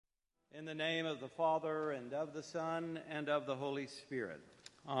In the name of the Father, and of the Son, and of the Holy Spirit.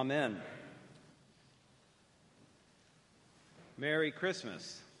 Amen. Merry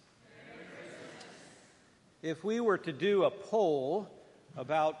Christmas. Merry Christmas. If we were to do a poll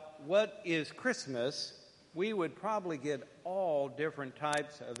about what is Christmas, we would probably get all different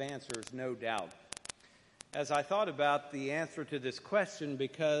types of answers, no doubt. As I thought about the answer to this question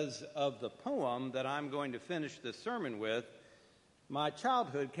because of the poem that I'm going to finish this sermon with, my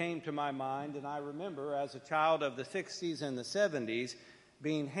childhood came to my mind, and I remember as a child of the 60s and the 70s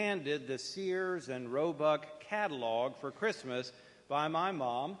being handed the Sears and Roebuck catalog for Christmas by my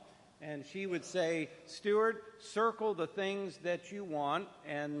mom, and she would say, "Stuart, circle the things that you want,"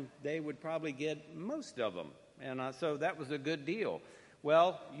 and they would probably get most of them, and so that was a good deal.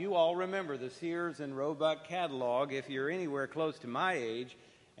 Well, you all remember the Sears and Roebuck catalog if you're anywhere close to my age,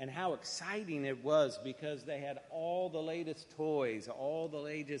 and how exciting it was because they had all the latest toys, all the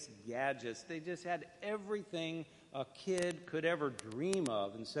latest gadgets. They just had everything a kid could ever dream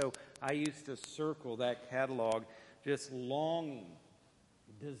of. And so I used to circle that catalog, just longing,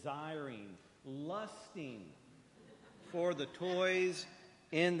 desiring, lusting for the toys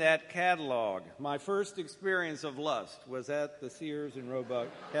in that catalog. My first experience of lust was at the Sears and Roebuck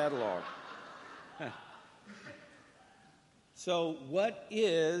catalog. So what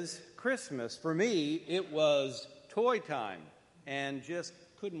is Christmas? For me, it was toy time, and just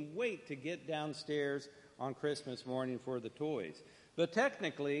couldn't wait to get downstairs on Christmas morning for the toys. But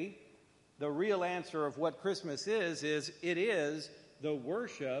technically, the real answer of what Christmas is it is the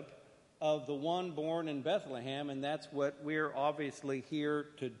worship of the one born in Bethlehem, and that's what we're obviously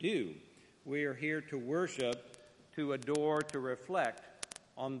here to do. We are here to worship, to adore, to reflect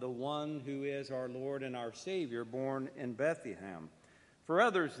on the one who is our Lord and our Savior, born in Bethlehem. For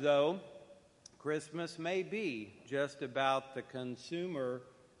others, though, Christmas may be just about the consumer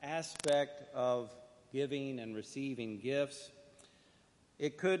aspect of giving and receiving gifts.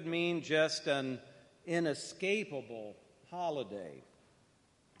 It could mean just an inescapable holiday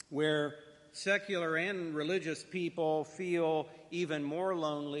where secular and religious people feel even more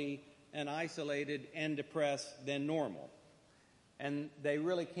lonely and isolated and depressed than normal. And they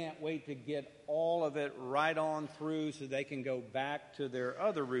really can't wait to get all of it right on through so they can go back to their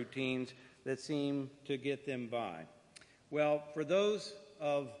other routines that seem to get them by. Well, for those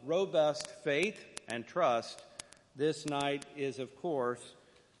of robust faith and trust, this night is, of course,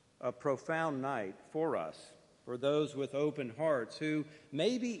 a profound night for us, for those with open hearts who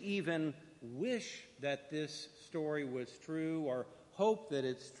maybe even wish that this story was true or hope that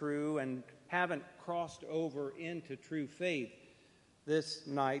it's true and haven't crossed over into true faith. This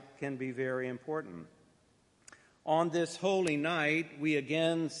night can be very important. On this holy night, we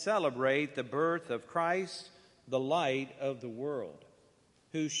again celebrate the birth of Christ, the light of the world,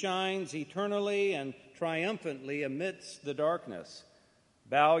 who shines eternally and triumphantly amidst the darkness.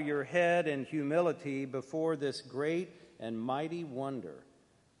 Bow your head in humility before this great and mighty wonder,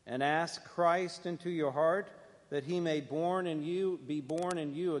 and ask Christ into your heart that he may be born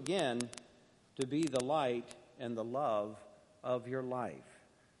in you again to be the light and the love of your life.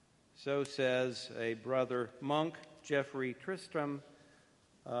 So says a brother monk, Geoffrey Tristram,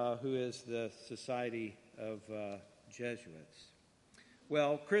 who is the Society of Jesuits.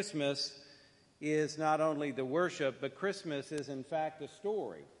 Well, Christmas is not only the worship, but Christmas is in fact a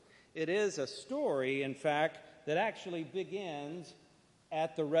story. It is a story, in fact, that actually begins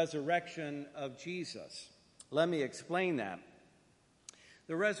at the resurrection of Jesus. Let me explain that.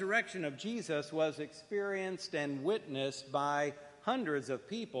 The resurrection of Jesus was experienced and witnessed by hundreds of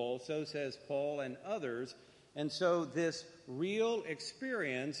people, so says Paul and others. And so this real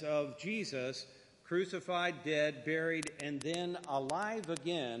experience of Jesus crucified, dead, buried, and then alive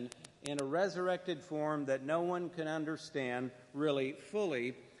again in a resurrected form that no one can understand really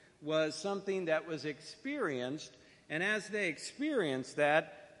fully was something that was experienced. And as they experienced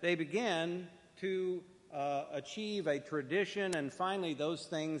that, they began to achieve a tradition, and finally those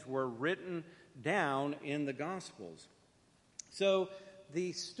things were written down in the Gospels. So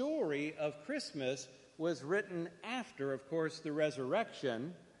the story of Christmas was written after, of course, the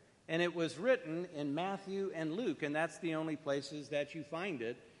resurrection, and it was written in Matthew and Luke, and that's the only places that you find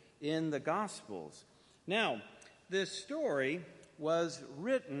it in the Gospels. Now, this story was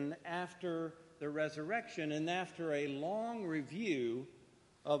written after the resurrection and after a long review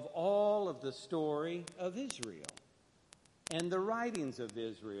of all of the story of Israel and the writings of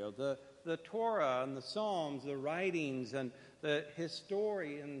Israel, the Torah and the Psalms, the writings and the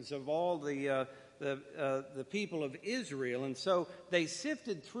historians of all the people of Israel. And so they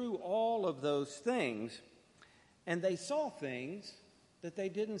sifted through all of those things, and they saw things that they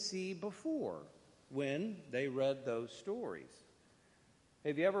didn't see before when they read those stories.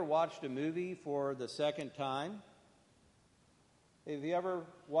 Have you ever watched a movie for the second time? Have you ever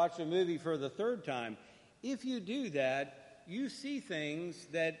watched a movie for the third time? If you do that, you see things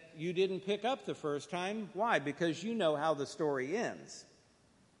that you didn't pick up the first time. Why? Because you know how the story ends.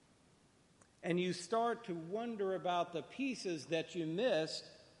 And you start to wonder about the pieces that you missed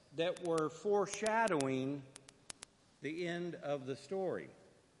that were foreshadowing the end of the story,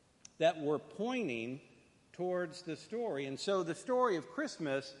 that were pointing towards the story. And so the story of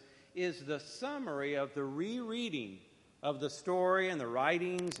Christmas is the summary of the rereading of the story and the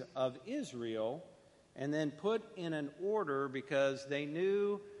writings of Israel, and then put in an order because they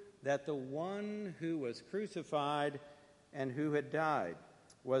knew that the one who was crucified and who had died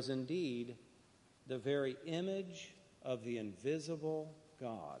was indeed the very image of the invisible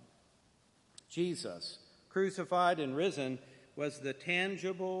God. Jesus, crucified and risen, was the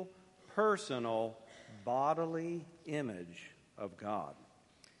tangible, personal, bodily image of God.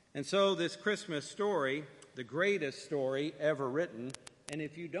 And so this Christmas story, the greatest story ever written, and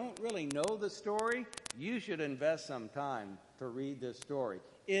if you don't really know the story, you should invest some time to read this story.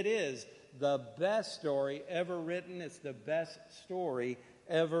 It is the best story ever written. It's the best story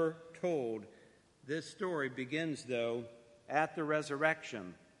ever told. This story begins, though, at the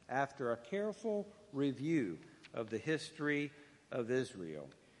resurrection, after a careful review of the history of Israel.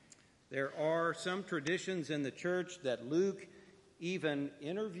 There are some traditions in the church that Luke even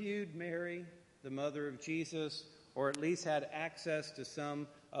interviewed Mary, the mother of Jesus, or at least had access to some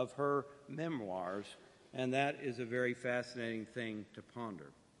of her memoirs, and that is a very fascinating thing to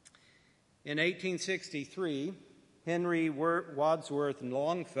ponder. In 1863, Henry Wadsworth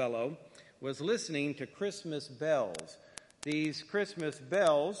Longfellow was listening to Christmas bells. These Christmas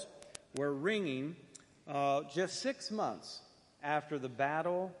bells were ringing just 6 months after the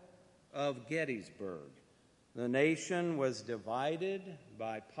Battle of Gettysburg. The nation was divided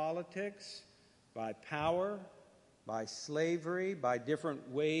by politics, by power, by slavery, by different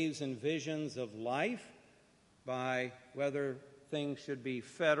ways and visions of life, by whether things should be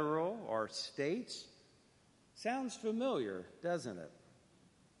federal or states. Sounds familiar, doesn't it?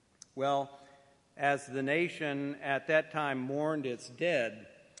 Well, as the nation at that time mourned its dead,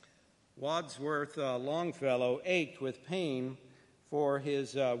 Wadsworth Longfellow ached with pain for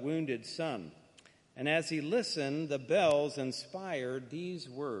his wounded son. And as he listened, the bells inspired these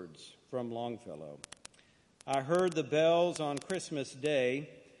words from Longfellow. I heard the bells on Christmas Day,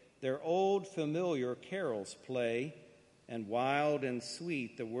 their old familiar carols play, and wild and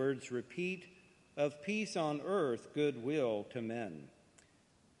sweet the words repeat of peace on earth, goodwill to men.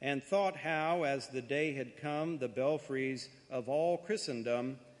 And thought how, as the day had come, the belfries of all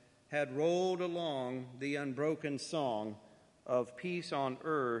Christendom had rolled along the unbroken song of peace on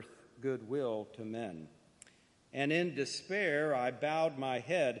earth, goodwill to men. And in despair I bowed my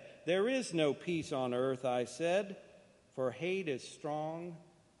head. There is no peace on earth, I said, for hate is strong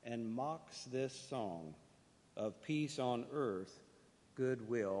and mocks this song of peace on earth,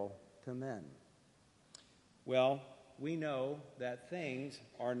 goodwill to men. Well, we know that things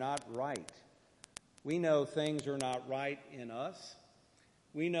are not right. We know things are not right in us.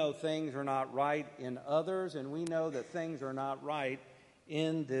 We know things are not right in others, and we know that things are not right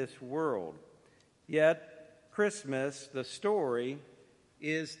in this world. Yet, Christmas, the story,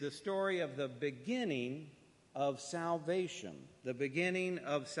 is the story of the beginning of salvation. The beginning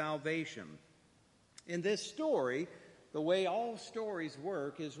of salvation. In this story, the way all stories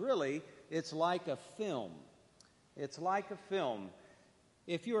work is really, it's like a film. It's like a film.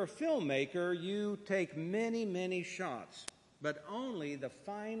 If you're a filmmaker, you take many, many shots, but only the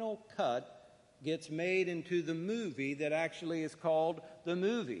final cut gets made into the movie that actually is called the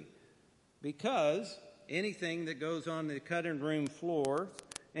movie. Because anything that goes on the cutting room floor,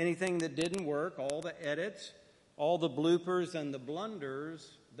 anything that didn't work, all the edits, all the bloopers and the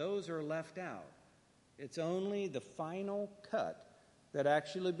blunders, those are left out. It's only the final cut that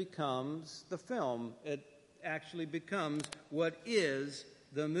actually becomes the film. It actually becomes what is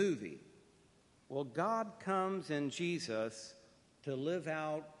the movie. Well, God comes in Jesus to live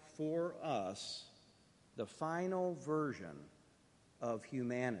out for us the final version of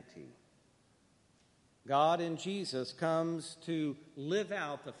humanity. God in Jesus comes to live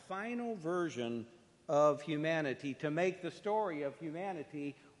out the final version of humanity, to make the story of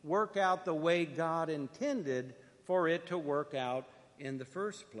humanity work out the way God intended for it to work out in the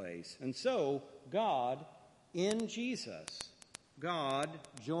first place. And so, God in Jesus, God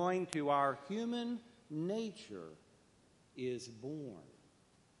joined to our human nature, is born.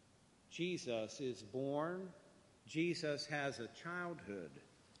 Jesus is born. Jesus has a childhood.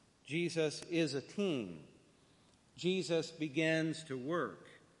 Jesus is a teen. Jesus begins to work.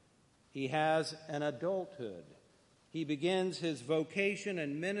 He has an adulthood. He begins his vocation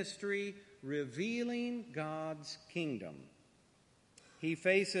and ministry revealing God's kingdom. He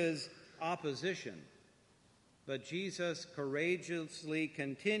faces opposition, but Jesus courageously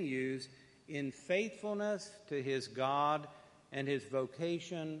continues in faithfulness to his God and his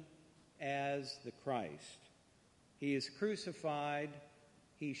vocation as the Christ. He is crucified.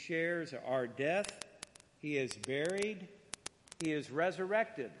 He shares our death. He is buried. He is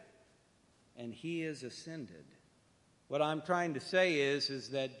resurrected. And he is ascended. What I'm trying to say is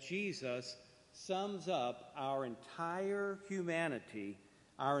that Jesus sums up our entire humanity,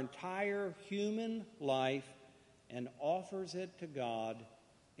 our entire human life, and offers it to God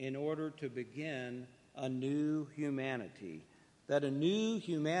in order to begin a new humanity. That a new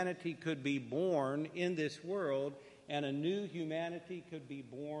humanity could be born in this world, and a new humanity could be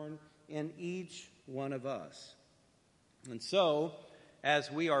born in each one of us. And so,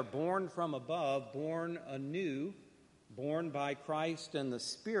 as we are born from above, born anew, born by Christ and the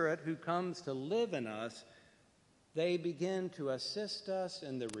Spirit who comes to live in us, they begin to assist us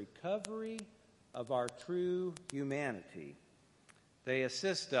in the recovery of our true humanity. They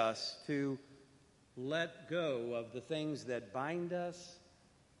assist us to let go of the things that bind us.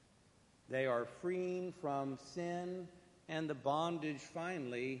 They are freeing from sin and the bondage,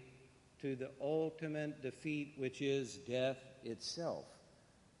 finally, to the ultimate defeat, which is death itself.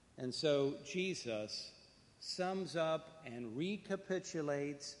 And so Jesus sums up and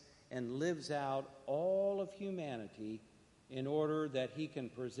recapitulates and lives out all of humanity in order that he can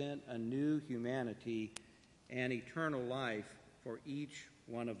present a new humanity and eternal life for each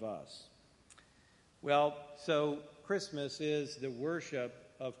one of us. Well, so Christmas is the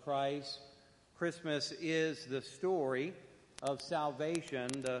worship of Christ. Christmas is the story of salvation,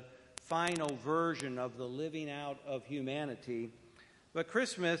 the final version of the living out of humanity. But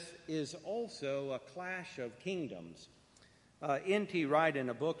Christmas is also a clash of kingdoms. N.T. Wright, in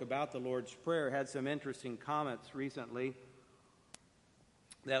a book about the Lord's Prayer, had some interesting comments recently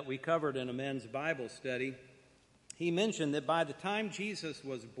that we covered in a men's Bible study. He mentioned that by the time Jesus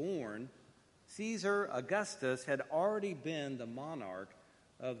was born, Caesar Augustus had already been the monarch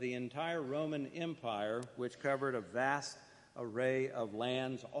of the entire Roman Empire, which covered a vast array of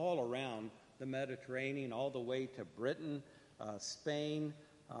lands all around the Mediterranean, all the way to Britain, Spain,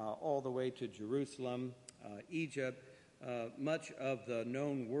 all the way to Jerusalem, Egypt, much of the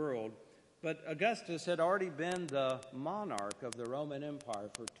known world. But Augustus had already been the monarch of the Roman Empire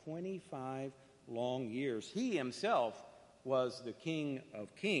for 25 long years. He himself was the King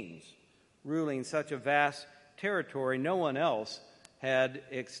of Kings, ruling such a vast territory. No one else had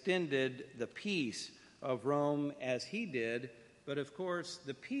extended the peace of Rome as he did. But of course,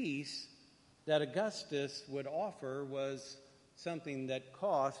 the peace that Augustus would offer was something that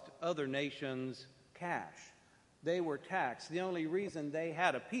cost other nations cash. They were taxed. The only reason they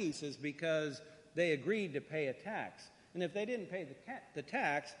had a peace is because they agreed to pay a tax. And if they didn't pay the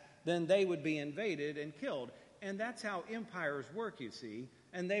tax, then they would be invaded and killed. And that's how empires work, you see.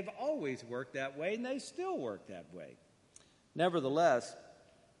 And they've always worked that way, and they still work that way. Nevertheless,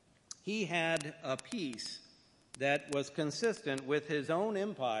 he had a peace that was consistent with his own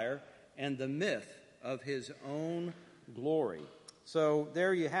empire and the myth of his own glory. So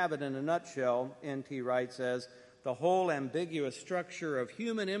there you have it in a nutshell. N.T. Wright says, the whole ambiguous structure of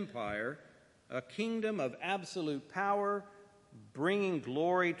human empire, a kingdom of absolute power, bringing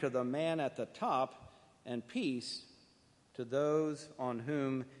glory to the man at the top and peace to those on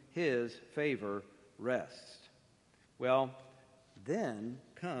whom his favor rests. Well, then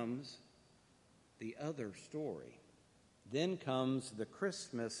comes the other story. Then comes the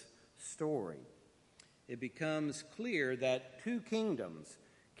Christmas story. It becomes clear that two kingdoms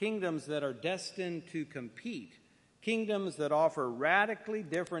that are destined to compete, kingdoms that offer radically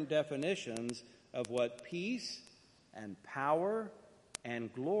different definitions of what peace and power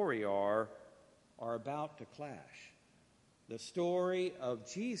and glory are about to clash. The story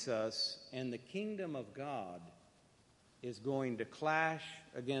of Jesus and the kingdom of God is going to clash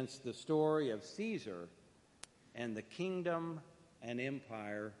against the story of Caesar and the kingdom and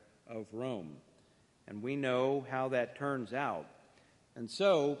empire of Rome. And we know how that turns out. And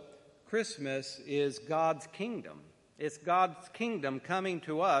so, Christmas is God's kingdom. It's God's kingdom coming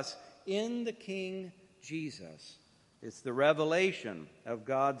to us in the King Jesus. It's the revelation of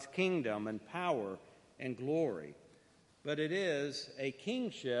God's kingdom and power and glory. But it is a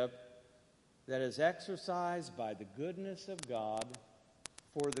kingship that is exercised by the goodness of God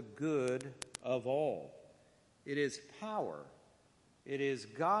for the good of all. It is power. It is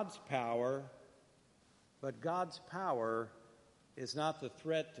God's power, but God's power is not the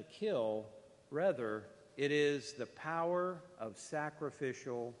threat to kill. Rather, it is the power of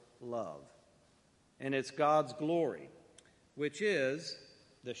sacrificial love. And it's God's glory, which is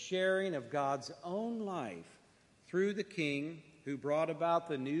the sharing of God's own life through the King who brought about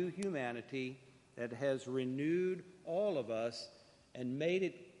the new humanity that has renewed all of us and made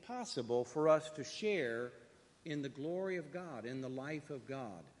it possible for us to share in the glory of God, in the life of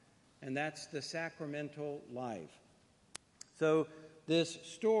God. And that's the sacramental life. So this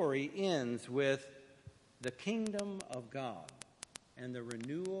story ends with the kingdom of God and the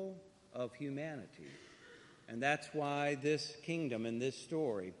renewal of humanity. And that's why this kingdom and this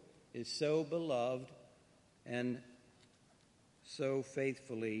story is so beloved and so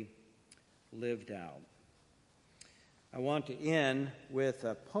faithfully lived out. I want to end with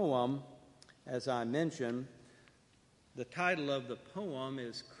a poem, as I mentioned. The title of the poem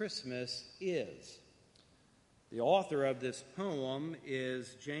is Christmas Is. The author of this poem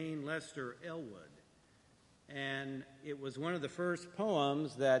is Jane Lester Elwood. And it was one of the first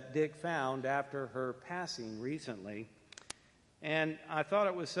poems that Dick found after her passing recently. And I thought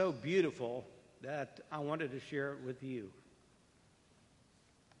it was so beautiful that I wanted to share it with you.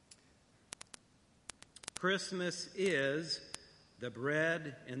 Christmas is the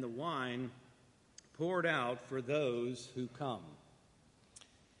bread and the wine poured out for those who come.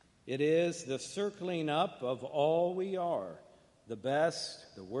 It is the circling up of all we are, the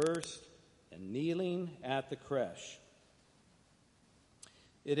best, the worst, and kneeling at the creche.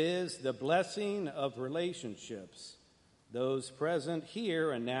 It is the blessing of relationships, those present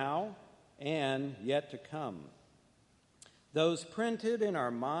here and now and yet to come. Those printed in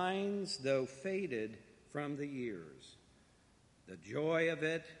our minds, though faded from the years. The joy of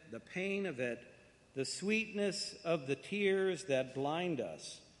it, the pain of it, the sweetness of the tears that blind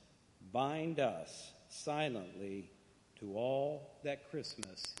us, bind us silently to all that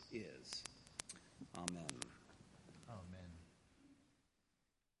Christmas is.